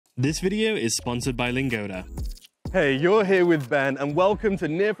This video is sponsored by Lingoda. Hey, you're here with Ben, and welcome to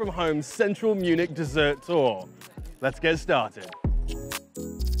Near From Home's Central Munich Dessert Tour. Let's get started.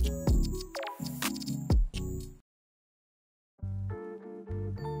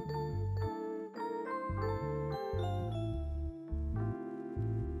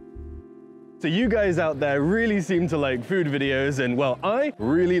 So you guys out there really seem to like food videos, and well, I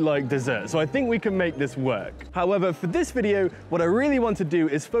really like dessert, so I think we can make this work. However, for this video, what I really want to do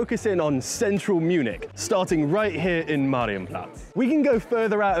is focus in on central Munich, starting right here in Marienplatz. We can go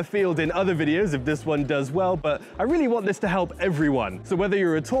further out afield in other videos if this one does well, but I really want this to help everyone. So whether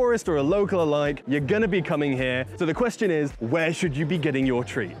you're a tourist or a local alike, you're gonna be coming here. So the question is, where should you be getting your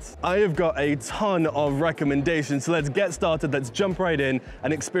treats? I have got a ton of recommendations, so let's get started. Let's jump right in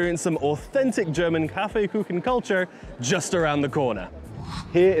and experience some authentic German Cafe Kuchen culture just around the corner.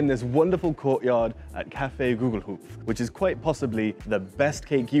 Here in this wonderful courtyard at Cafe Guglehupf, which is quite possibly the best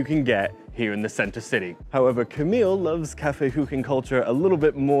cake you can get here in the center city. However, Camille loves Cafe Kuchen culture a little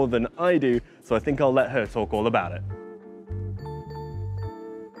bit more than I do, so I think I'll let her talk all about it.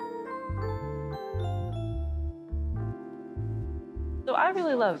 So I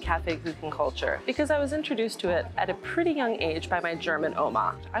really love Cafe Kuchen culture because I was introduced to it at a pretty young age by my German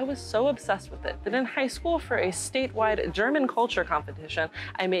Oma. I was so obsessed with it that in high school for a statewide German culture competition,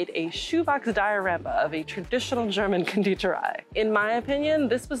 I made a shoebox diorama of a traditional German Konditorei. In my opinion,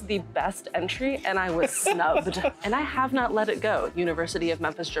 this was the best entry and I was snubbed. And I have not let it go. University of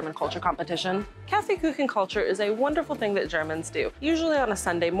Memphis German Culture Competition. Cafe Kuchen culture is a wonderful thing that Germans do. Usually on a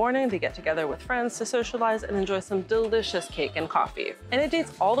Sunday morning, they get together with friends to socialize and enjoy some delicious cake and coffee. And it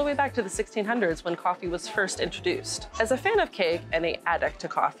dates all the way back to the 1600s when coffee was first introduced. As a fan of cake and an addict to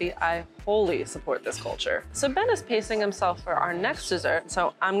coffee, I wholly support this culture. So Ben is pacing himself for our next dessert,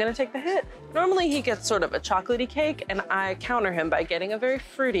 so I'm gonna take the hit. Normally he gets sort of a chocolatey cake and I counter him by getting a very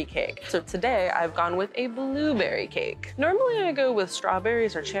fruity cake. So today I've gone with a blueberry cake. Normally I go with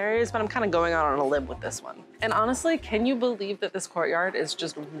strawberries or cherries, but I'm kind of going out on a limb with this one. And honestly, can you believe that this courtyard is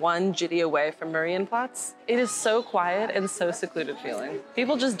just one jitty away from Marienplatz? It is so quiet and so secluded feeling.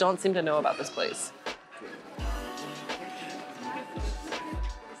 People just don't seem to know about this place.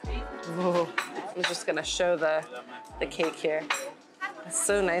 Whoa. I'm just gonna show the cake here. It's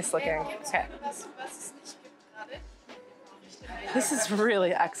so nice looking. Okay. This is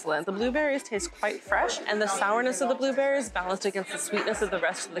really excellent. The blueberries taste quite fresh, and the sourness of the blueberries balanced against the sweetness of the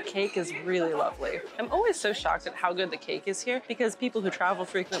rest of the cake is really lovely. I'm always so shocked at how good the cake is here because people who travel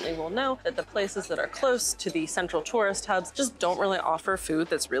frequently will know that the places that are close to the central tourist hubs just don't really offer food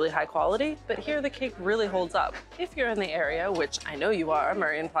that's really high quality, but here the cake really holds up. If you're in the area, which I know you are,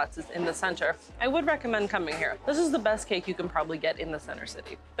 Marienplatz is in the center, I would recommend coming here. This is the best cake you can probably get in the center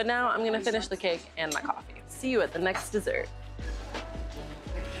city. But now I'm gonna finish the cake and my coffee. See you at the next dessert.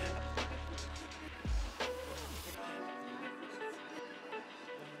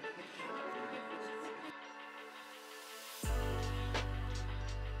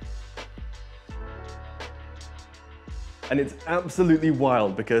 And it's absolutely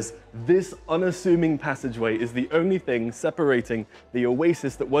wild because this unassuming passageway is the only thing separating the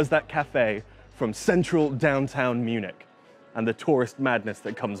oasis that was that cafe from central downtown Munich and the tourist madness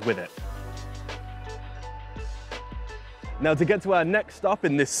that comes with it. Now, to get to our next stop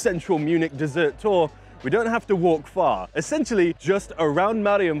in this central Munich dessert tour, we don't have to walk far. Essentially, just around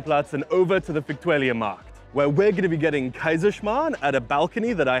Marienplatz and over to the Victualiermarkt, where we're going to be getting Kaiserschmarn at a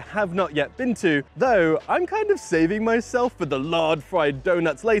balcony that I have not yet been to, though I'm kind of saving myself for the lard-fried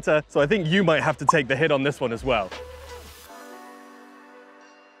donuts later, so I think you might have to take the hit on this one as well.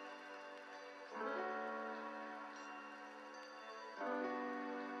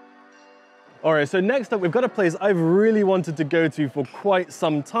 All right, so next up, we've got a place I've really wanted to go to for quite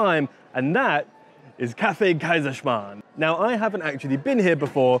some time, and that is Cafe Kaiserschmarn. Now, I haven't actually been here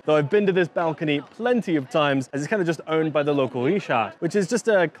before, though I've been to this balcony plenty of times, as it's kind of just owned by the local Rischart, which is just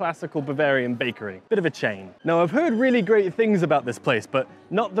a classical Bavarian bakery. Bit of a chain. Now, I've heard really great things about this place, but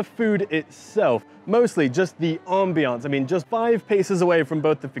not the food itself. Mostly just the ambiance. I mean, just 5 paces away from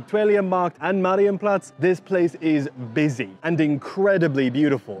both the Victualiermarkt and Marienplatz, this place is busy and incredibly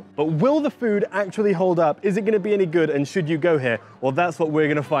beautiful. But will the food actually hold up? Is it going to be any good, and should you go here? Well, that's what we're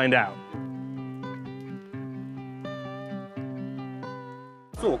going to find out.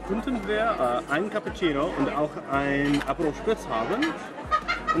 So, könnten wir einen Cappuccino und auch ein Aperol Spritz haben.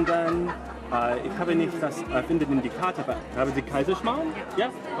 Und dann, ich habe nicht das findet Indikator, aber haben Sie Kaiserschmarrn?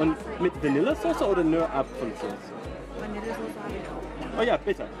 Ja. Und mit Vanillesoße oder nur Apfelsoße? Vanillesoße. Oh ja,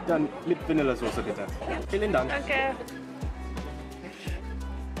 bitte. Dann mit Vanillesoße bitte. Vielen Dank. Danke.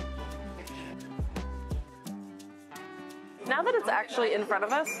 Now that it's actually in front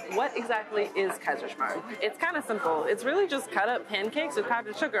of us, what exactly is Kaiserschmarn? It's kind of simple. It's really just cut up pancakes with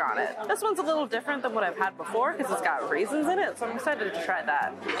powdered sugar on it. This one's a little different than what I've had before because it's got raisins in it, so I'm excited to try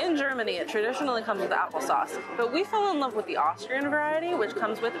that. In Germany, it traditionally comes with applesauce, but we fell in love with the Austrian variety, which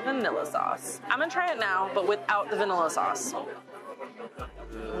comes with vanilla sauce. I'm gonna try it now, but without the vanilla sauce.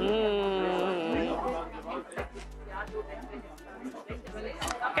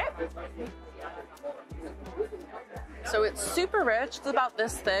 Okay. So it's super rich. It's about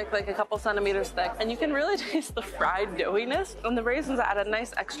this thick, like a couple centimeters thick, and you can really taste the fried doughiness, and the raisins add a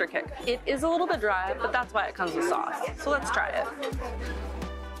nice extra kick. It is a little bit dry, but that's why it comes with sauce. So let's try it.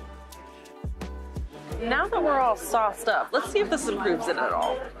 Now that we're all sauced up, let's see if this improves it at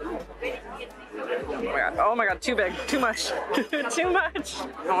all. Oh my god, too big, too much, too much.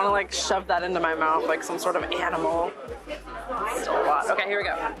 I want to like shove that into my mouth like some sort of animal. It's still a lot. Okay, here we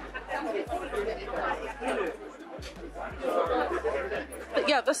go. But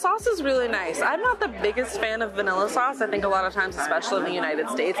yeah, the sauce is really nice. I'm not the biggest fan of vanilla sauce. I think a lot of times, especially in the United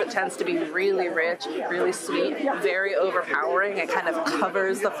States, it tends to be really rich, really sweet, very overpowering. It kind of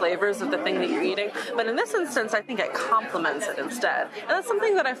covers the flavors of the thing that you're eating. But in this instance, I think it complements it instead. And that's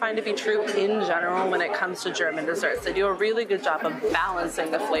something that I find to be true in general when it comes to German desserts. They do a really good job of balancing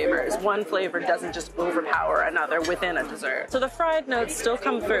the flavors. One flavor doesn't just overpower another within a dessert. So the fried notes still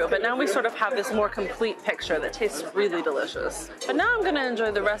come through, but now we sort of have this more complete picture that tastes really delicious. But now I'm gonna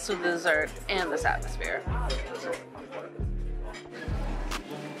enjoy the rest of the dessert and this atmosphere.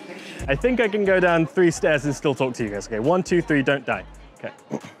 I think I can go down 3 stairs and still talk to you guys. Okay, 1, 2, 3, don't die. Okay.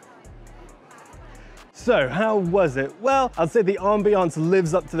 So, how was it? Well, I'd say the ambiance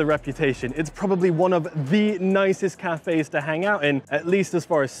lives up to the reputation. It's probably one of the nicest cafes to hang out in, at least as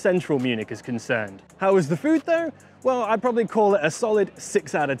far as central Munich is concerned. How was the food though? Well, I'd probably call it a solid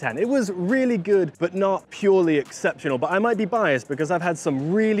 6 out of 10. It was really good, but not purely exceptional. But I might be biased because I've had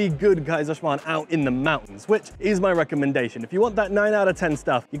some really good Kaiserschmarn out in the mountains, which is my recommendation. If you want that 9 out of 10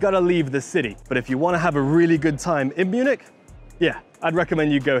 stuff, you gotta leave the city. But if you wanna have a really good time in Munich, yeah, I'd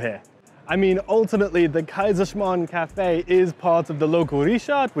recommend you go here. I mean, ultimately, the Kaiserschmarn Cafe is part of the local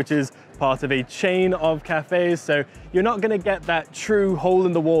Rischart, which is part of a chain of cafes. So you're not gonna get that true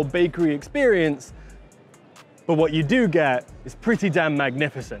hole-in-the-wall bakery experience. But what you do get is pretty damn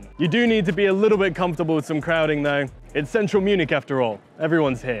magnificent. You do need to be a little bit comfortable with some crowding though. It's central Munich after all.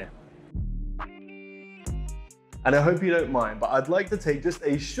 Everyone's here. And I hope you don't mind, but I'd like to take just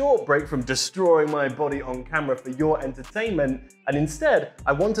a short break from destroying my body on camera for your entertainment. And instead,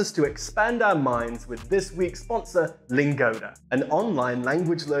 I want us to expand our minds with this week's sponsor, Lingoda, an online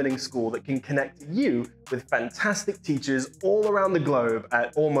language learning school that can connect you with fantastic teachers all around the globe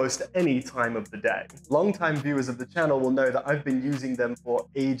at almost any time of the day. Longtime viewers of the channel will know that I've been using them for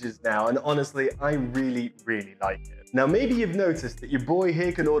ages now, and honestly, I really, really like it. Now, maybe you've noticed that your boy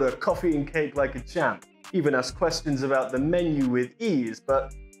here can order coffee and cake like a champ, even ask questions about the menu with ease,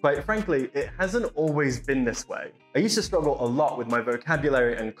 but quite frankly, it hasn't always been this way. I used to struggle a lot with my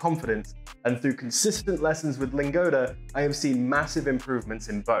vocabulary and confidence, and through consistent lessons with Lingoda, I have seen massive improvements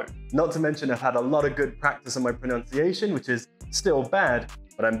in both. Not to mention I've had a lot of good practice on my pronunciation, which is still bad,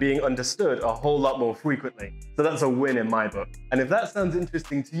 but I'm being understood a whole lot more frequently. So that's a win in my book. And if that sounds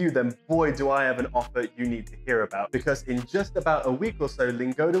interesting to you, then boy, do I have an offer you need to hear about. Because in just about a week or so,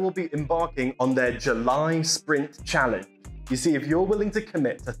 Lingoda will be embarking on their July Sprint Challenge. You see, if you're willing to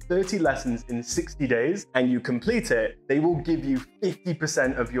commit to 30 lessons in 60 days and you complete it, they will give you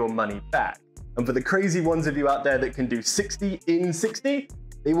 50% of your money back. And for the crazy ones of you out there that can do 60 in 60,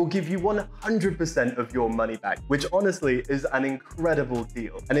 they will give you 100% of your money back, which honestly is an incredible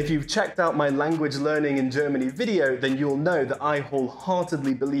deal. And if you've checked out my language learning in Germany video, then you'll know that I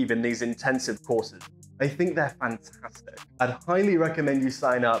wholeheartedly believe in these intensive courses. I think they're fantastic. I'd highly recommend you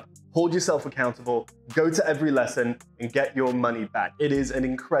sign up, hold yourself accountable, go to every lesson, and get your money back. It is an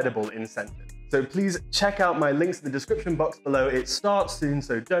incredible incentive. So please check out my links in the description box below. It starts soon,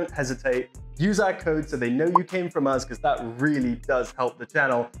 so don't hesitate. Use our code so they know you came from us, because that really does help the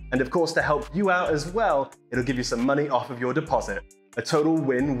channel. And of course, to help you out as well, it'll give you some money off of your deposit. A total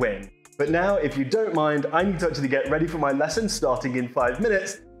win-win. But now, if you don't mind, I need to actually get ready for my lesson starting in 5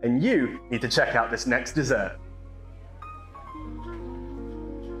 minutes, and you need to check out this next dessert.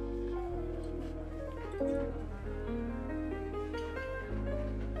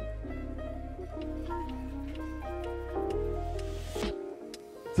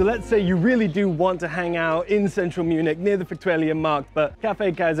 So let's say you really do want to hang out in central Munich near the Victualier Markt, but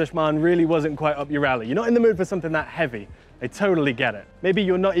Cafe Kaiserschmarn really wasn't quite up your alley. You're not in the mood for something that heavy. I totally get it. Maybe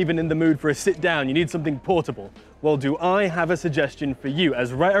you're not even in the mood for a sit down, you need something portable. Well, do I have a suggestion for you,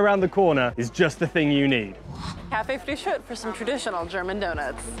 as right around the corner is just the thing you need. Cafe Frischhut for some traditional German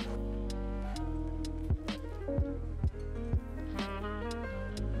donuts.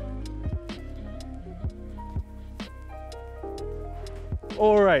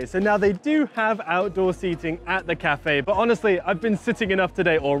 All right, so now they do have outdoor seating at the cafe, but honestly, I've been sitting enough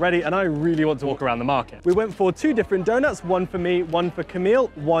today already and I really want to walk around the market. We went for 2 different donuts, one for me, one for Camille,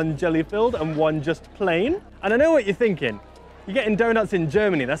 one jelly filled and one just plain. And I know what you're thinking. You're getting donuts in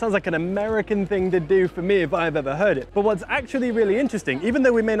Germany. That sounds like an American thing to do for me if I've ever heard it. But what's actually really interesting, even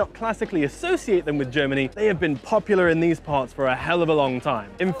though we may not classically associate them with Germany, they have been popular in these parts for a hell of a long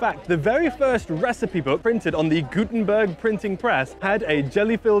time. In fact, the very first recipe book printed on the Gutenberg printing press had a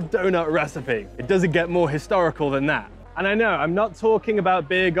jelly-filled donut recipe. It doesn't get more historical than that. And I know, I'm not talking about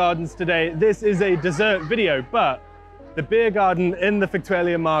beer gardens today. This is a dessert video, but the beer garden in the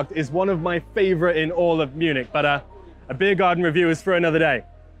Victualier Markt is one of my favorite in all of Munich. But a beer garden review is for another day.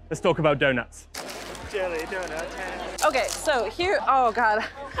 Let's talk about donuts. Jelly donut. Okay, so here, oh God,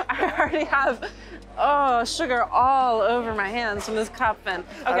 I already have, sugar all over my hands from this Krapfen.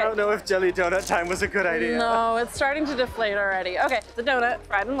 Okay. I don't know if jelly donut time was a good idea. No, it's starting to deflate already. Okay, the donut,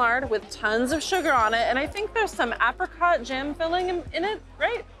 fried in lard with tons of sugar on it, and I think there's some apricot jam filling in it,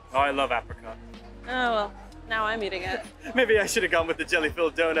 right? Oh, I love apricot. Oh, well. Now I'm eating it. Maybe I should have gone with the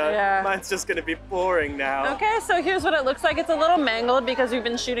jelly-filled donut. Yeah. Mine's just gonna be boring now. Okay, so here's what it looks like. It's a little mangled because we've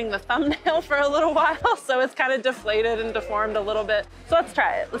been shooting the thumbnail for a little while, so it's kind of deflated and deformed a little bit. So let's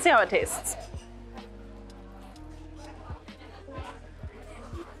try it. Let's see how it tastes.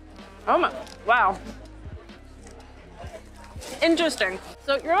 Oh my, wow. Interesting.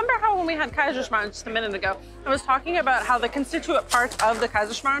 So you remember how when we had Kaiserschmarn just a minute ago, I was talking about how the constituent parts of the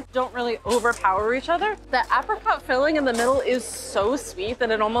Kaiserschmarn don't really overpower each other? The apricot filling in the middle is so sweet that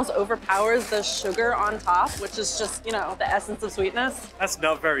it almost overpowers the sugar on top, which is just, you know, the essence of sweetness. That's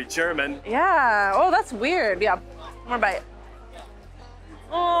not very German. Yeah, oh, that's weird. Yeah, one more bite.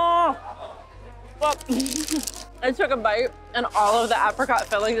 Oh, well, I took a bite and all of the apricot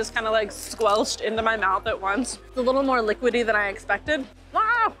filling just kind of like squelched into my mouth at once. It's a little more liquidy than I expected.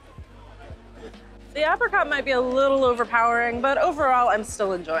 Ah! The apricot might be a little overpowering, but overall I'm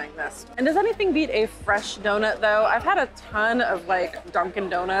still enjoying this. And does anything beat a fresh donut though? I've had a ton of like Dunkin'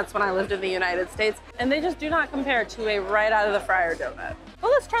 Donuts when I lived in the United States, and they just do not compare to a right out of the fryer donut.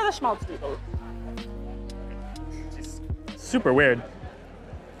 Well, let's try the Schmalznudel. Super weird.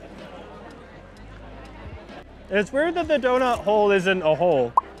 It's weird that the donut hole isn't a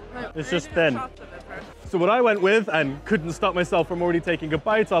hole. It's just thin. So what I went with, and couldn't stop myself from already taking a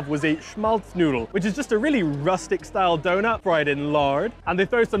bite of, was a Schmalznudel, which is just a really rustic style donut fried in lard. And they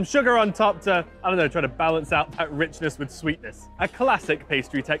throw some sugar on top to, I don't know, try to balance out that richness with sweetness. A classic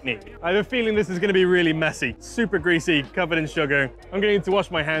pastry technique. I have a feeling this is gonna be really messy, super greasy, covered in sugar. I'm gonna need to wash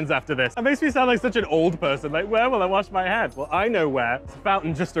my hands after this. It makes me sound like such an old person, like, where will I wash my hands? Well, I know where. It's a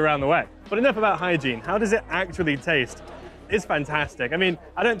fountain just around the way. But enough about hygiene. How does it actually taste? It's fantastic. I mean,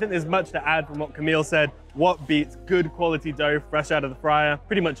 I don't think there's much to add from what Camille said. What beats good quality dough fresh out of the fryer?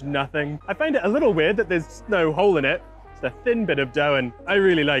 Pretty much nothing. I find it a little weird that there's no hole in it. It's a thin bit of dough and I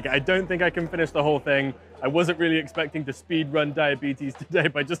really like it. I don't think I can finish the whole thing. I wasn't really expecting to speed run diabetes today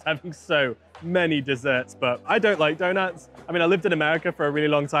by just having so many desserts, but I don't like donuts. I mean, I lived in America for a really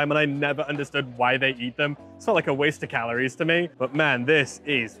long time and I never understood why they eat them. It's not like a waste of calories to me, but man, this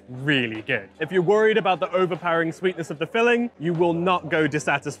is really good. If you're worried about the overpowering sweetness of the filling, you will not go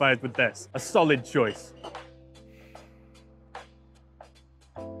dissatisfied with this. A solid choice.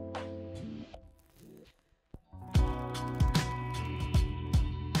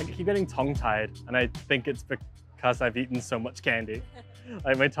 I keep getting tongue-tied, and I think it's because I've eaten so much candy.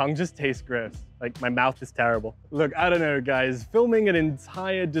 Like, my tongue just tastes gross. Like, my mouth is terrible. Look, I don't know, guys. Filming an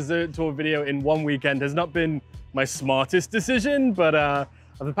entire dessert tour video in one weekend has not been my smartest decision, but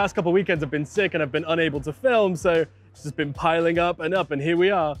the past couple weekends I've been sick and I've been unable to film, so it's just been piling up, and here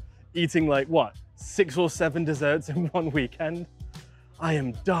we are, eating like, what, 6 or 7 desserts in one weekend? I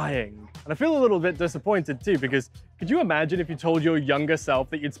am dying. And I feel a little bit disappointed too, because could you imagine if you told your younger self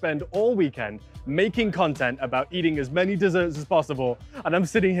that you'd spend all weekend making content about eating as many desserts as possible, and I'm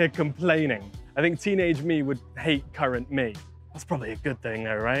sitting here complaining? I think teenage me would hate current me. That's probably a good thing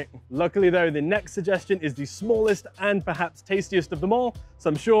though, right? Luckily though, the next suggestion is the smallest and perhaps tastiest of them all,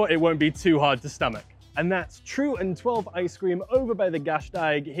 so I'm sure it won't be too hard to stomach. And that's True and 12 ice cream over by the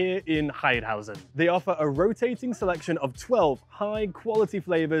Gaststeig here in Heidhausen. They offer a rotating selection of 12 high quality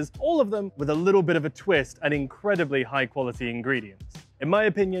flavors, all of them with a little bit of a twist and incredibly high quality ingredients. In my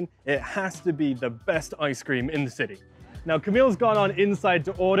opinion, it has to be the best ice cream in the city. Now, Camille's gone on inside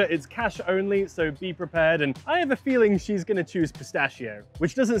to order. It's cash only, so be prepared. And I have a feeling she's gonna choose pistachio,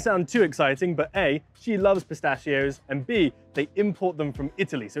 which doesn't sound too exciting, but A, she loves pistachios, and B, they import them from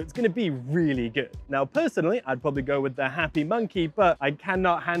Italy, so it's gonna be really good. Now, personally, I'd probably go with the Happy Monkey, but I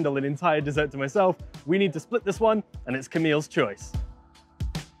cannot handle an entire dessert to myself. We need to split this one, and it's Camille's choice.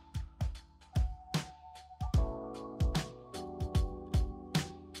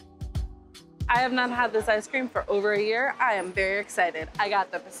 I have not had this ice cream for over a year. I am very excited. I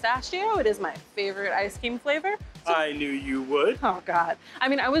got the pistachio. It is my favorite ice cream flavor. I knew you would. Oh God. I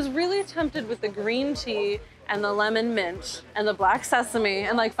mean, I was really tempted with the green tea and the lemon mint and the black sesame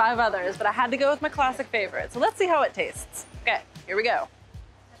and like 5 others, but I had to go with my classic favorite. So let's see how it tastes. Okay, here we go.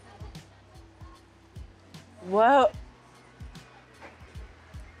 Whoa.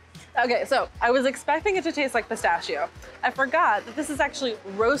 Okay, so I was expecting it to taste like pistachio. I forgot that this is actually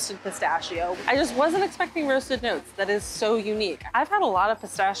roasted pistachio. I just wasn't expecting roasted notes. That is so unique. I've had a lot of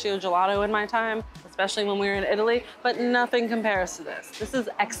pistachio gelato in my time, especially when we were in Italy, but nothing compares to this. This is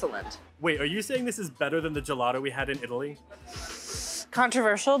excellent. Wait, are you saying this is better than the gelato we had in Italy?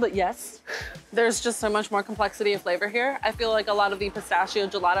 Controversial, but yes. There's just so much more complexity of flavor here. I feel like a lot of the pistachio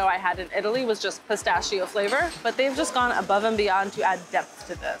gelato I had in Italy was just pistachio flavor, but they've just gone above and beyond to add depth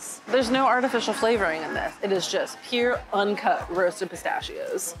to this. There's no artificial flavoring in this. It is just pure, uncut, roasted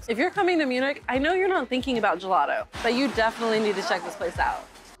pistachios. If you're coming to Munich, I know you're not thinking about gelato, but you definitely need to check this place out.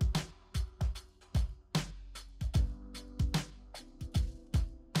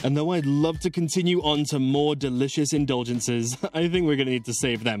 And though I'd love to continue on to more delicious indulgences, I think we're gonna need to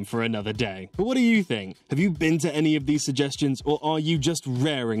save them for another day. But what do you think? Have you been to any of these suggestions, or are you just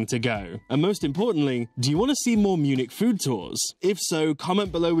raring to go? And most importantly, do you want to see more Munich food tours? If so,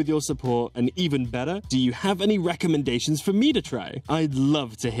 comment below with your support, and even better, do you have any recommendations for me to try? I'd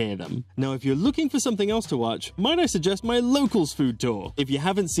love to hear them. Now, if you're looking for something else to watch, might I suggest my locals food tour? If you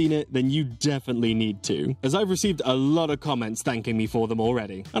haven't seen it, then you definitely need to, as I've received a lot of comments thanking me for them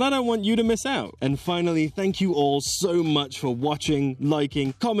already. And I don't want you to miss out. And finally, thank you all so much for watching,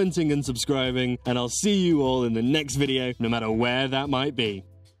 liking, commenting, and subscribing, and I'll see you all in the next video, no matter where that might be.